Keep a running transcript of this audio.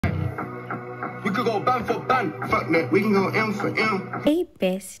We could go band for band. Fuck that, we can go M for M. Hey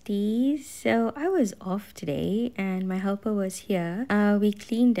besties, so I was off today and my helper was here. We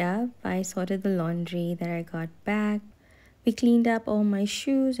cleaned up. I sorted the laundry that I got back. We cleaned up all my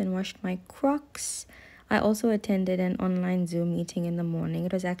shoes and washed my Crocs. I also attended an online Zoom meeting in the morning.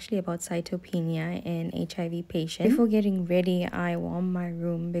 It was actually about cytopenia in HIV patients. Before getting ready, I warmed my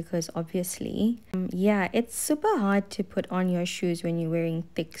room because obviously, yeah, it's super hard to put on your shoes when you're wearing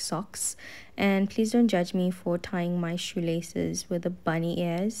thick socks. And please don't judge me for tying my shoelaces with the bunny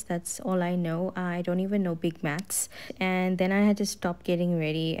ears. That's all I know. I don't even know big maths. And then I had to stop getting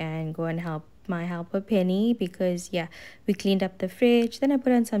ready and go and help my helper Penny because yeah, we cleaned up the fridge. Then I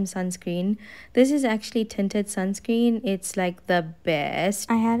put on some sunscreen. This is actually tinted sunscreen. It's like the best.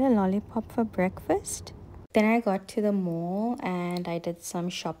 I had a lollipop for breakfast. Then I got to the mall and I did some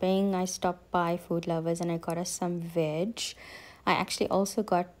shopping. I stopped by Food Lovers and I got us some veg. I actually also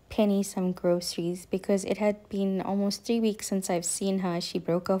got Penny some groceries because it had been almost 3 weeks since I've seen her. She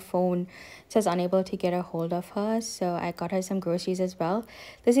broke her phone, so I was unable to get a hold of her. So I got her some groceries as well.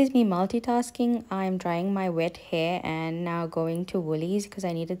 This is me multitasking. I'm drying my wet hair and now going to Woolies because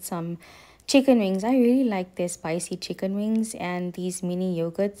I needed some chicken wings. I really like their spicy chicken wings and these mini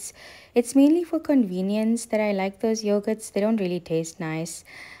yogurts. It's mainly for convenience that I like those yogurts. They don't really taste nice.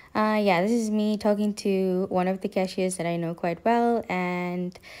 Yeah, this is me talking to one of the cashiers that I know quite well,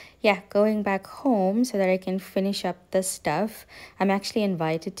 and yeah, going back home so that I can finish up the stuff. I'm actually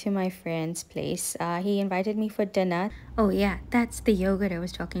invited to my friend's place. He invited me for dinner. Oh yeah, that's the yogurt I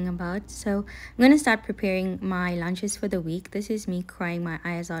was talking about. So I'm gonna start preparing my lunches for the week. This is me crying my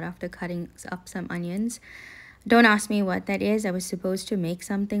eyes out after cutting up some onions. Don't ask me what that is. I was supposed to make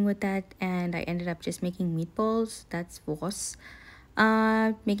something with that and I ended up just making meatballs. That's was.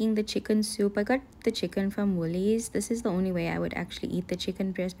 Making the chicken soup. I got the chicken from Woolies. This is the only way I would actually eat the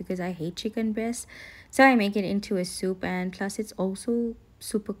chicken breast because I hate chicken breast. So I make it into a soup, and plus it's also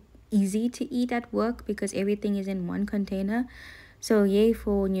super easy to eat at work because everything is in one container. So yay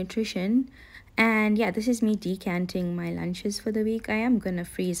for nutrition. And yeah, this is me decanting my lunches for the week. I am gonna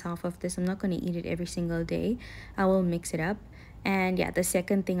freeze half of this. I'm not gonna eat it every single day. I will mix it up. And yeah, the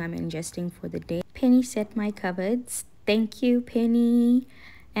second thing I'm ingesting for the day. Penny set my cupboards. Thank you, Penny.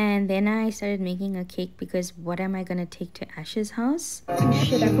 And then I started making a cake because what am I gonna take to Ash's house?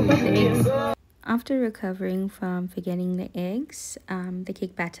 Shit, I forgot the eggs. After recovering from forgetting the eggs, the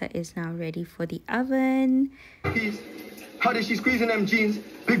cake batter is now ready for the oven. How did she squeeze in them jeans?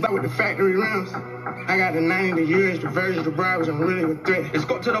 Big back with the factory rims. I got the 90, the years, the versions, the bribes, I'm really a threat. It's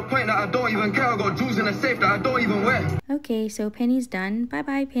got to the point that I don't even care. I got jewels in the safe that I don't even wear. Okay, so Penny's done.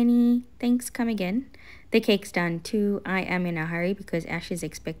 Bye-bye, Penny. Thanks, come again. The cake's done too. I am in a hurry because Ash is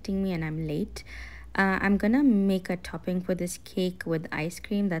expecting me and I'm late. I'm gonna make a topping for this cake with ice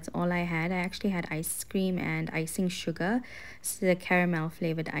cream. That's all I had. I actually had ice cream and icing sugar. This is a caramel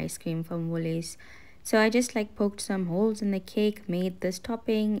flavored ice cream from Woolies. So I just like poked some holes in the cake, made this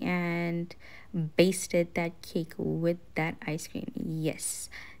topping and basted that cake with that ice cream. Yes,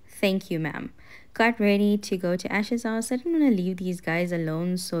 thank you, ma'am. Got ready to go to Ash's house. I didn't want to leave these guys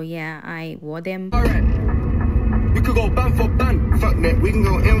alone, so yeah, I wore them. Alright, we could go band for band. Fuck that, we can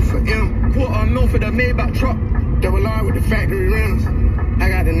go M for M. Quarter mil for the Maybach truck. Double R with the factory rims. I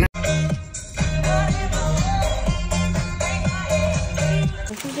got the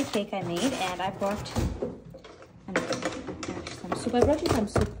This is the cake I made, and I brought some soup. I brought you some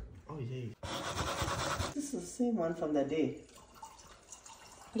soup. Oh yay. This is the same one from that day.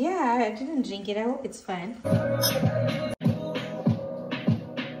 Yeah, I didn't drink it. I hope it's fine.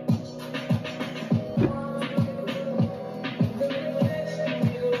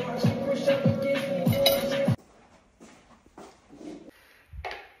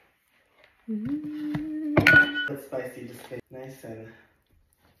 That's spicy, just nice and...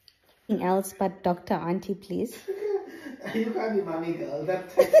 Anything else but Dr. Auntie, please. You can't be mommy girl.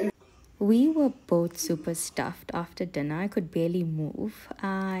 We were both super stuffed after dinner. I could barely move.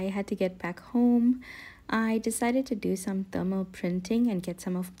 I had to get back home. I decided to do some thermal printing and get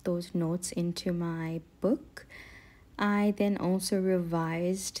some of those notes into my book. I then also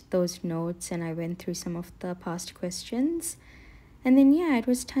revised those notes and I went through some of the past questions. And then yeah, it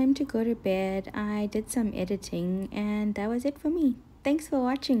was time to go to bed. I did some editing and that was it for me. Thanks for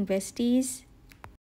watching, besties.